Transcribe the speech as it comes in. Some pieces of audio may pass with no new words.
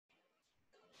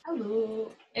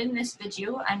Hello, in this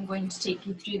video I'm going to take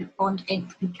you through the bond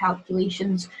enthalpy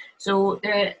calculations. So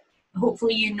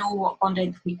hopefully you know what bond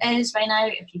enthalpy is by now.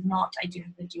 If you've not, I do have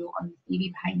a video on the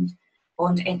theory behind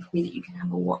bond enthalpy that you can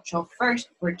have a watch of first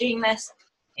before doing this.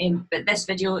 But this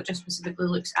video just specifically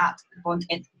looks at the bond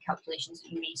enthalpy calculations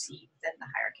that you may see within the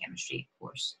higher chemistry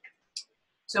course.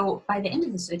 So by the end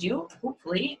of this video,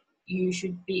 hopefully you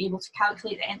should be able to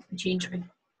calculate the enthalpy change of a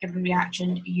given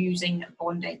reaction using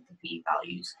bond enthalpy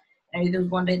values. Now those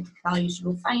bond enthalpy values you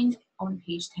will find on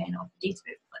page 10 of the data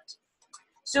booklet.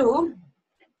 So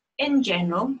in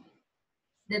general,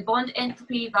 the bond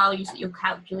enthalpy values that you'll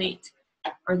calculate,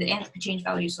 or the enthalpy change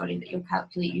values, sorry, that you'll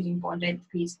calculate using bond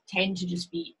enthalpies tend to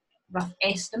just be rough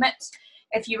estimates.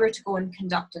 If you were to go and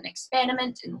conduct an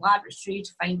experiment in the laboratory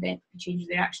to find the enthalpy change of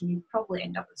the reaction, you'd probably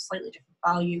end up with a slightly different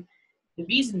value. The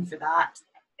reason for that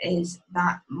is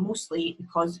that mostly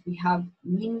because we have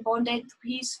mean bond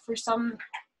enthalpies for some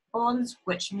bonds,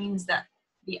 which means that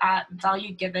the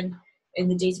value given in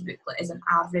the data booklet is an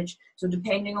average. So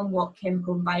depending on what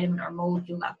chemical environment or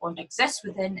molecule that bond exists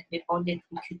within, the bond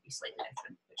enthalpy could be slightly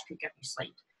different, which could give you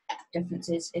slight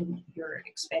differences in your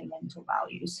experimental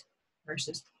values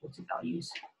versus the quoted values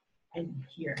in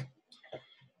here.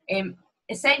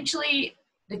 Essentially,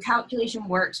 the calculation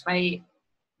works by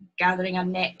gathering a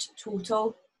net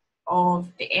total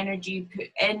of the energy put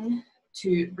in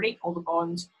to break all the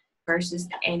bonds versus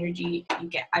the energy you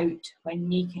get out when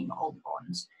making all the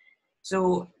bonds.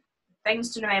 So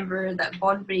things to remember that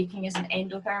bond breaking is an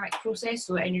endothermic process,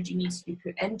 so energy needs to be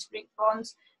put in to break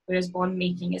bonds, whereas bond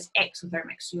making is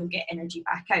exothermic, so you'll get energy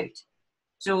back out.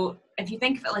 So if you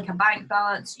think of it like a bank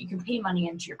balance, you can pay money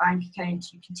into your bank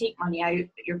account, you can take money out,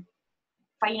 but your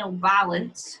final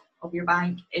balance of your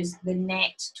bank is the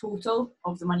net total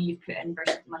of the money you've put in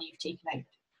versus the money you've taken out,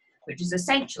 which is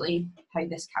essentially how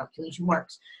this calculation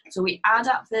works. So we add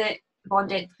up the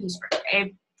bond enthalpies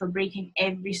for breaking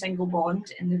every single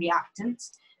bond in the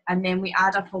reactants, and then we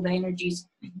add up all the energies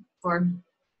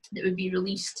that would be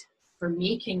released for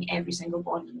making every single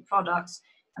bond in the products,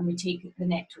 and we take the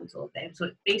net total of them. So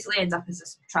it basically ends up as a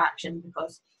subtraction,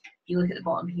 because if you look at the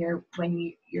bottom here,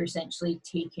 when you're essentially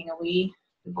taking away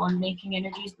the bond making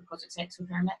energies because it's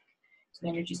exothermic, so the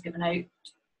energy is given out,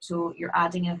 so you're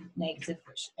adding a negative,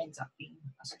 which ends up being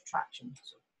a subtraction.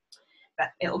 So, but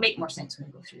it'll make more sense when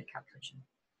we go through the calculation.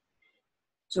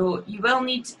 So you will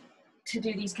need to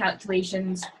do these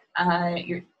calculations,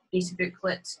 your basic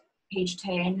booklet, page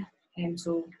 10,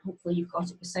 so hopefully you've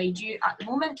got it beside you at the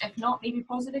moment. If not, maybe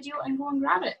pause the video and go and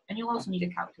grab it, and you'll also need a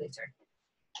calculator.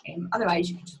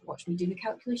 Otherwise, you can just watch me do the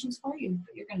calculations for you,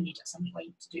 but you're going to need at some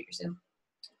point to do it yourself.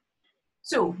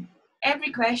 So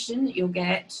every question that you'll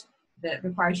get that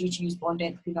requires you to use bond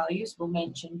enthalpy values will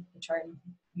mention the term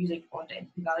using bond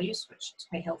enthalpy values, which is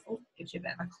quite helpful, gives you a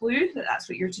bit of a clue that that's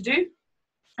what you're to do.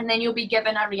 And then you'll be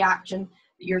given a reaction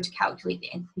that you're to calculate the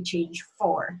enthalpy change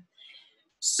for.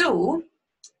 So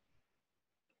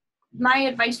my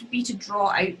advice would be to draw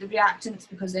out the reactants,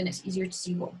 because then it's easier to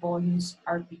see what bonds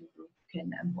are being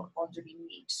broken and what bonds are being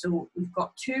made. So we've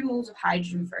got 2 moles of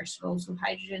hydrogen first of all. So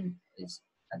hydrogen is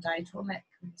a diatomic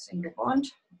with a single bond,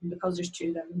 and because there's 2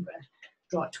 of them, I'm going to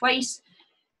draw it twice.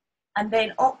 And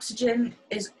then oxygen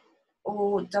is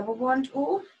O double bond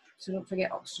O, so don't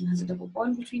forget oxygen has a double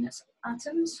bond between its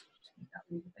atoms to make that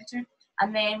a little bit better.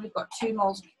 And then we've got 2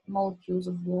 molecules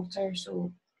of water,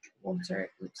 so water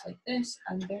looks like this,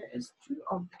 and there is 2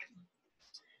 of them.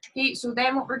 Okay, so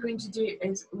then what we're going to do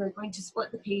is we're going to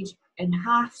split the page in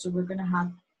half, so we're going to have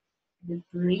the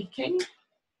breaking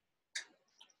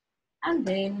and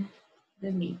then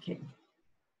the making.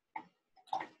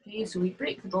 Okay, so we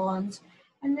break the bonds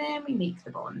and then we make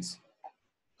the bonds.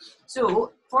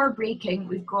 So for breaking,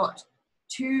 we've got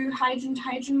 2 hydrogen to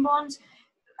hydrogen bonds.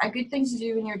 A good thing to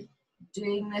do when you're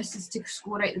doing this is to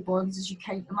score out the bonds as you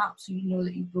count them up, so you know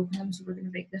that you've broken them. So we're going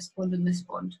to break this bond and this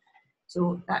bond.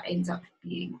 So that ends up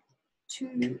being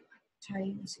 2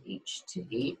 times H to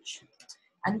H.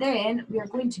 And then we are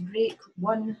going to break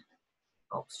 1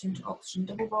 oxygen to oxygen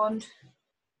double bond.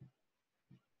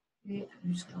 Okay,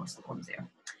 I'm just going to list the bonds there.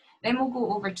 Then we'll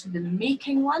go over to the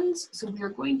making ones. So we are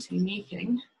going to be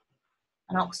making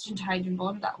an oxygen to hydrogen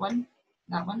bond, that one,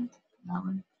 that one, that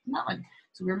one, and that one.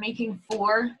 So we're making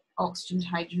 4 oxygen to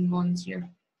hydrogen bonds here.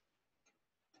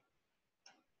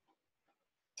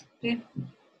 Okay,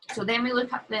 so then we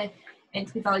look at the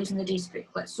enthalpy values in the data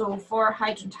booklet. So for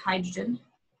hydrogen to hydrogen,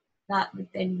 that would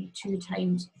then be 2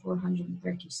 times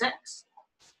 436.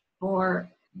 For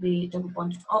the double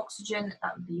bond to oxygen,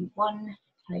 that would be 1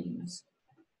 times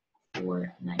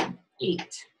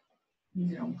 498.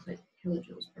 These are all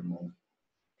kilojoules per mole.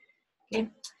 Okay.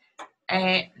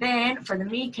 Then for the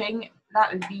making,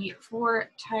 that would be 4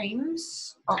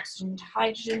 times oxygen to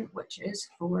hydrogen, which is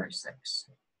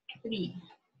 463.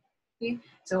 Okay,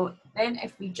 so then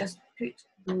if we just put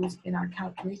those in our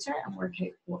calculator and work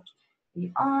out what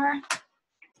they are.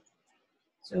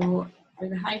 So for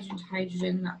the hydrogen to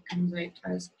hydrogen, that comes out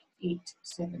as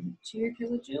 872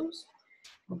 kilojoules.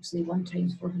 Obviously 1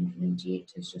 times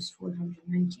 498 is just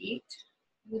 498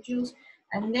 kilojoules.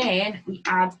 And then we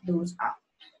add those up.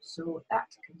 So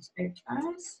that comes out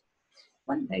as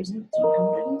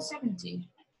 1,370.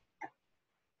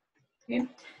 Okay.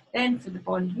 Then for the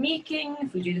bond making,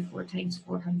 if we do the 4 times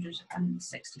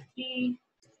 463,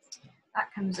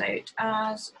 that comes out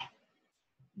as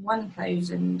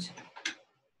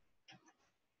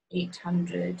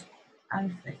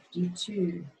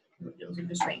 1,852 kilojoules. I'm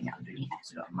just writing it underneath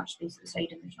because I don't have much space at the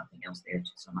side and there's nothing else there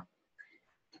to sum up.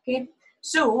 Okay,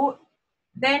 so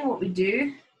then what we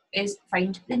do is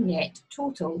find the net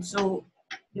total. So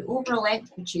the overall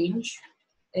enthalpy change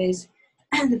is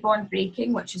the bond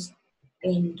breaking, which is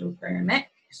endothermic,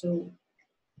 so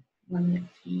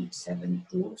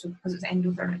 1370. So because it's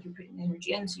endothermic, you're putting the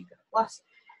energy in, so you put a plus.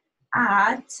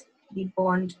 Add the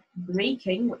bond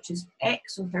breaking, which is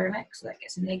exothermic, so that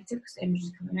gets a negative because the energy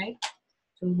is coming out.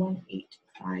 So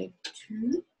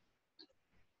 1852,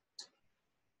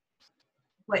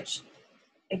 which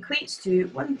equates to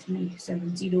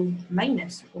 1370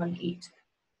 minus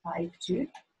 1852.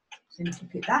 So if you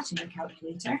put that in your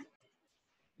calculator,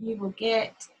 you will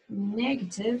get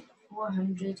negative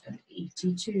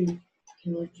 482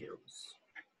 kilojoules.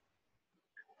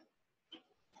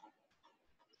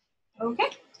 Okay,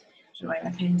 so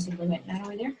my pen simply went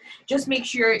narrow there. Just make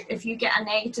sure if you get a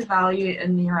negative value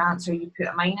in your answer, you put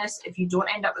a minus. If you don't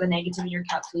end up with a negative in your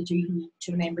calculator, you need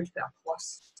to remember to put a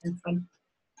plus in front.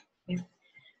 Okay.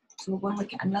 So we're going to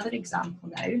look at another example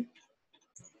now.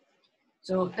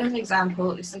 So this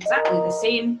example is exactly the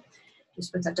same,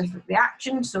 just with a different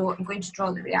reaction. So I'm going to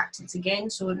draw the reactants again.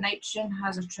 So nitrogen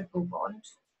has a triple bond,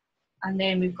 and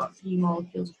then we've got 3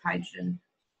 molecules of hydrogen.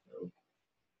 So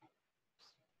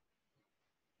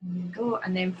there we go.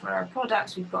 And then for our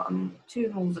products, we've got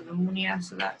 2 moles of ammonia.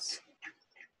 So that's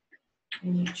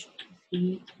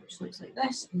NH3, which looks like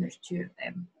this, and there's 2 of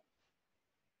them.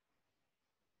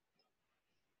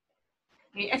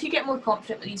 Okay, if you get more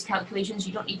confident with these calculations,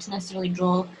 you don't need to necessarily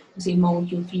draw the same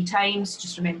molecule 3 times.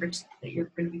 Just remember that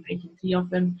you're going to be breaking 3 of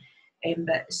them,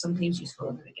 but it's sometimes useful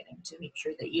in the beginning to make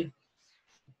sure that you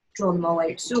draw them all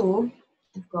out. So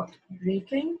we've got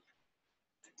breaking,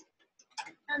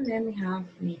 and then we have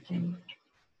making.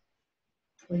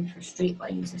 Going for straight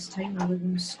lines this time rather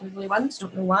than squiggly ones.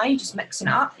 Don't know why, just mixing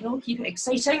it up, you know, keep it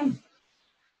exciting.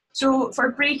 So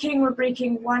for breaking, we're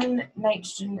breaking 1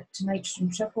 nitrogen to nitrogen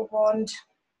triple bond.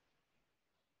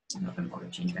 I'm not going to bother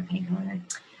to change my pen color now.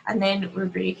 And then we're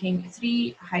breaking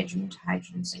 3 hydrogen to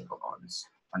hydrogen single bonds.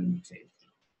 1, 2,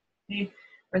 3. Okay.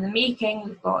 For the making,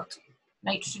 we've got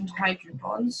nitrogen to hydrogen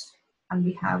bonds, and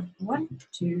we have 1,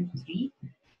 2, 3,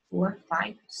 4,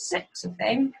 5, 6 of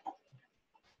them.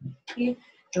 Okay.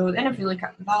 So then if we look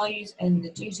at the values in the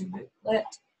data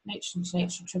booklet, nitrogen to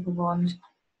nitrogen triple bond,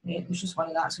 there's just one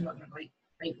of that, so I'm not going to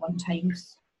write 1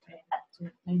 times. So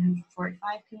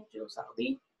 945 kilojoules that will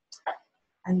be.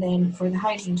 And then for the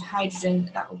hydrogen to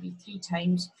hydrogen, that will be 3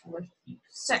 times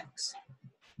 436,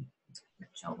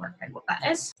 which I'll work out what that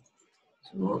is.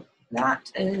 So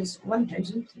that is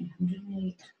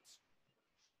 1,308.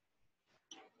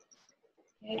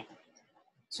 Okay.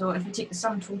 So if we take the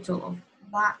sum total of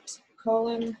that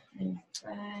column,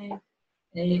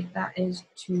 that is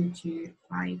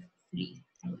 2253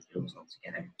 kilojoules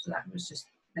altogether. So that was just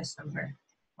this number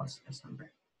plus this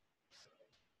number.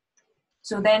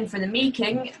 So then for the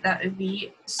making, that would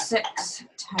be 6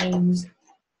 times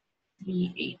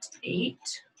 388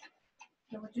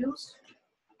 kilojoules,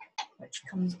 which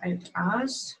comes out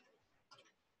as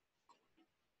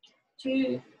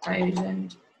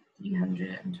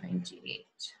 2,328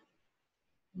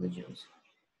 kilojoules.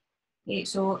 Okay,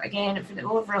 so again, for the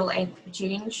overall enthalpy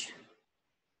change,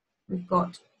 we've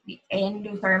got the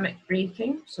endothermic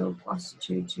breaking, so plus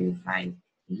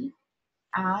 2253,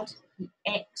 add the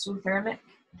exothermic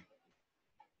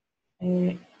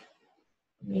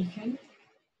making,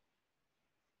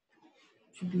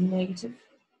 which would be negative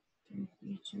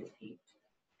 2328.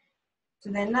 So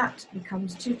then that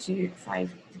becomes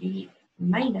 2253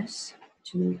 minus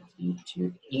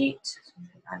 2328. So we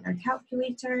put that in our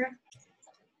calculator.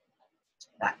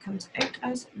 That comes out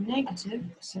as negative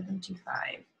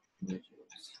 75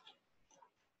 kilojoules.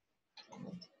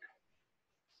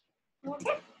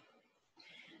 Okay.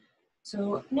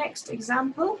 So next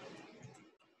example.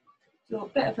 So a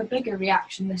bit of a bigger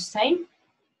reaction this time,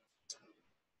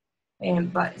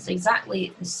 but it's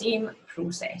exactly the same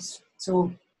process.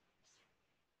 So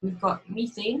we've got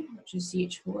methane, which is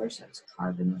CH4, so it's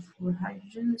carbon with 4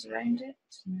 hydrogens around it,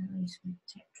 and a nice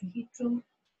tetrahedral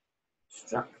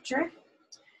structure.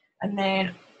 And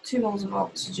then 2 moles of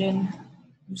oxygen.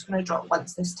 I'm just going to draw it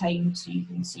once this time so you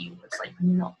can see what it's like when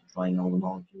you're not drawing all the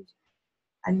molecules.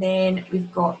 And then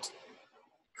we've got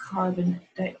carbon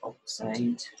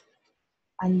dioxide,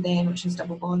 and then which is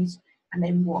double bonds, and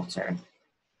then water.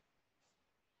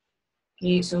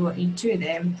 Okay, so I need 2 of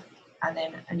them, and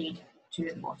then I need 2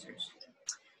 of the waters.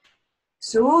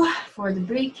 So for the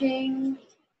breaking,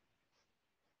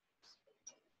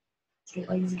 straight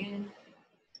lines again,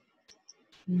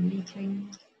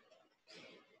 breaking.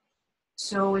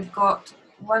 So we've got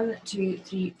 1, 2,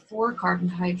 3, 4 carbon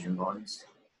to hydrogen bonds,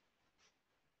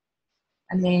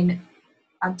 and then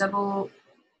a double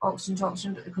oxygen to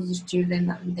oxygen, but because there's 2 of them,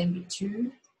 that would then be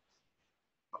 2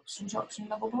 oxygen to oxygen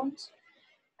double bonds.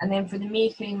 And then for the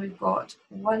making, we've got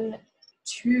 1,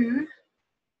 2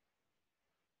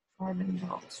 carbon to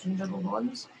oxygen double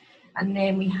bonds, and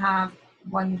then we have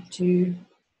 1, 2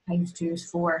 times 2 is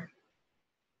 4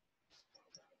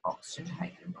 oxygen to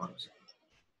hydrogen bonds.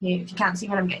 Okay, if you can't see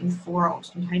what I'm getting 4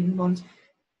 oxygen to hydrogen bonds,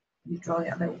 you draw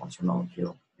the other water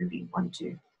molecule. It would be 1,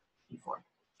 2, 3, 4.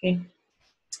 Okay.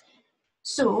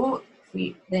 So if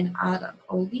we then add up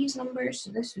all these numbers,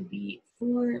 so this would be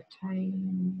 4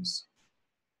 times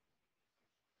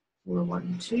 4,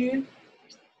 1, 2.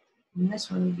 And this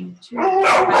one would be 2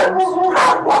 times,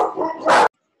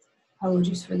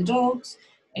 apologies for the dogs,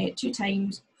 2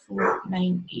 times 4,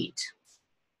 9, 8.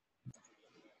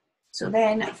 So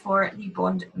then for the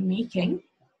bond making,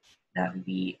 that would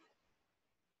be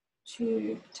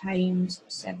 2 times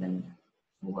 7,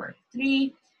 4,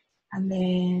 3, and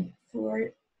then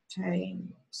 4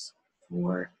 times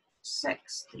 4,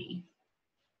 6, 3.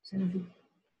 So if we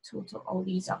total all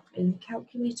these up in the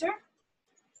calculator,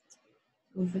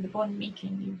 so for the bond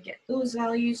making, you get those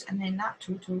values, and then that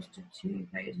totals to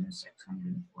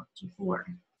 2,644.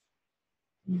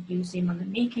 And you do the same on the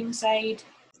making side.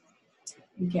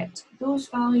 You get those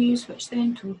values, which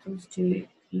then totals to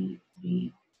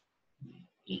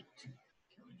 3,338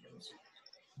 kilojoules.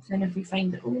 So then if we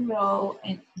find the overall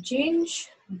change,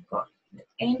 we've got the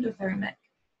endothermic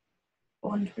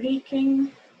bond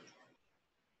breaking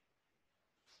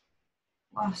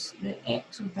plus the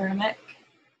exothermic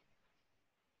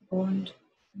bond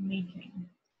making,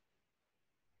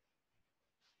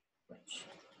 which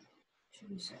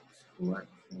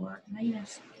 2644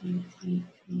 minus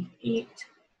 3338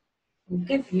 will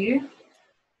give you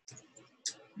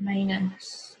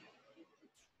minus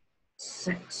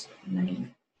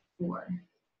 694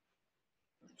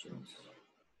 joules.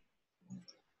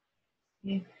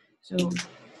 Okay, so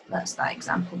that's that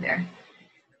example there.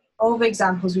 All the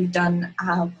examples we've done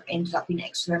have ended up in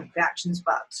exothermic reactions,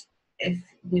 but if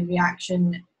the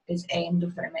reaction is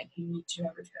endothermic, you need to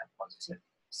remember to put a positive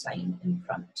sign in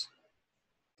front.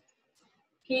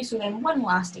 Okay, so then one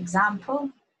last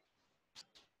example.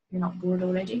 You're not bored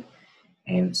already.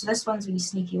 So this one's a really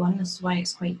sneaky one. This is why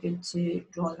it's quite good to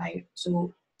draw them out.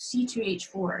 So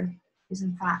C2H4 is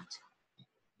in fact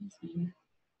ethene,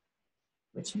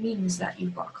 which means that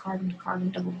you've got a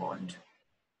carbon-to-carbon double bond.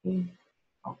 Okay.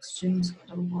 Oxygen's got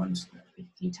double bonds, so that would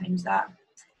be 3 times that.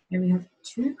 Then we have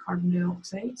 2 carbon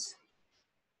dioxides,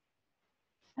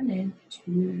 and then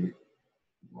 2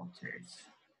 waters.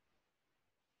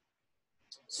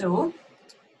 So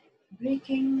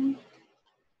breaking,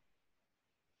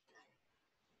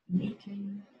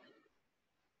 making.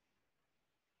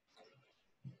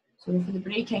 So for the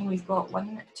breaking, we've got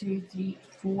 1, 2, 3,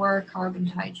 4 carbon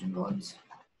to hydrogen bonds.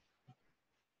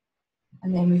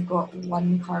 And then we've got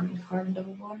 1 carbon to carbon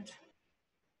double bond.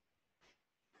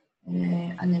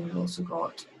 And then we've also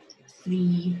got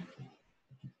 3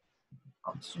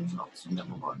 oxygen to oxygen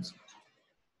double bonds.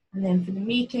 And then for the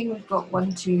making, we've got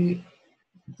 1, 2,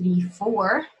 3,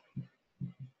 4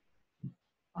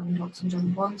 carbon to oxygen double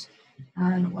bonds,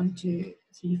 and 1, 2,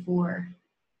 3, 4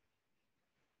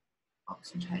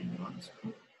 oxygen to hydrogen bonds.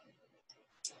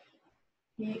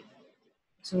 Okay,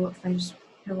 so if I just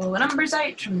pull all the numbers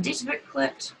out from the data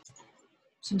booklet,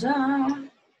 ta-da,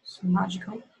 so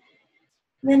magical.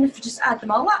 And then if you just add them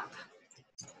all up,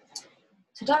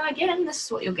 ta-da again, this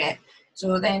is what you'll get.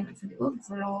 So then for the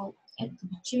overall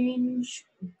enthalpy change,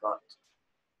 we've got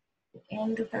the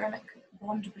endothermic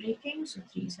bond breaking, so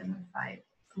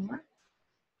 3754.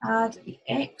 Add the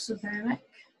exothermic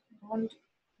bond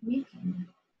making,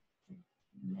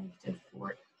 negative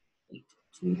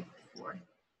 4824.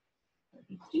 That would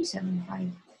be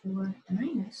 3754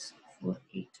 minus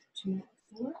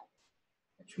 4824,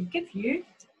 which will give you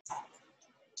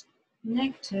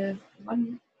negative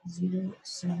 1070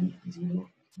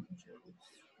 kilojoules.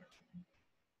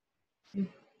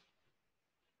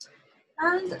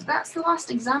 And that's the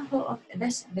last example of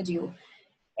this video.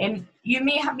 You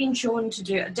may have been shown to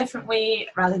do it a different way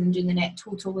rather than doing the net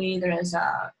total way. There is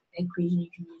an equation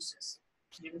you can use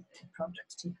to do with the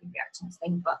product taking reactants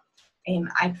thing, but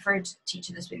I prefer to teach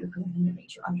it this way because it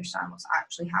makes you understand what's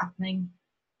actually happening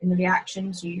in the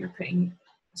reaction. So you're putting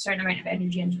a certain amount of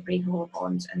energy into break all the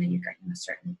bonds, and then you're getting a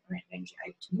certain amount of energy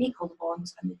out to make all the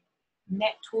bonds, and the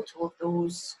net total of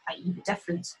those, i.e. the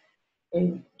difference,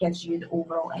 gives you the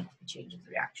overall enthalpy change of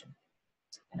the reaction.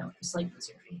 I know it's slightly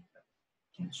easier for you, but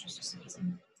chemistry is just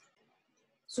amazing.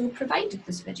 So provided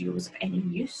this video was of any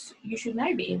use, you should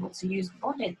now be able to use the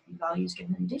bond enthalpy values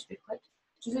given in the data booklet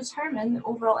to determine the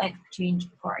overall enthalpy change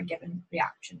for a given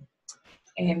reaction.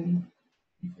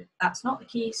 If that's not the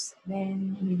case,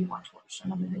 then you maybe want to watch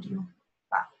another video,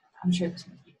 but I'm sure this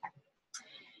will be fine.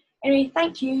 Anyway,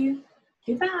 thank you.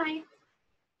 Goodbye.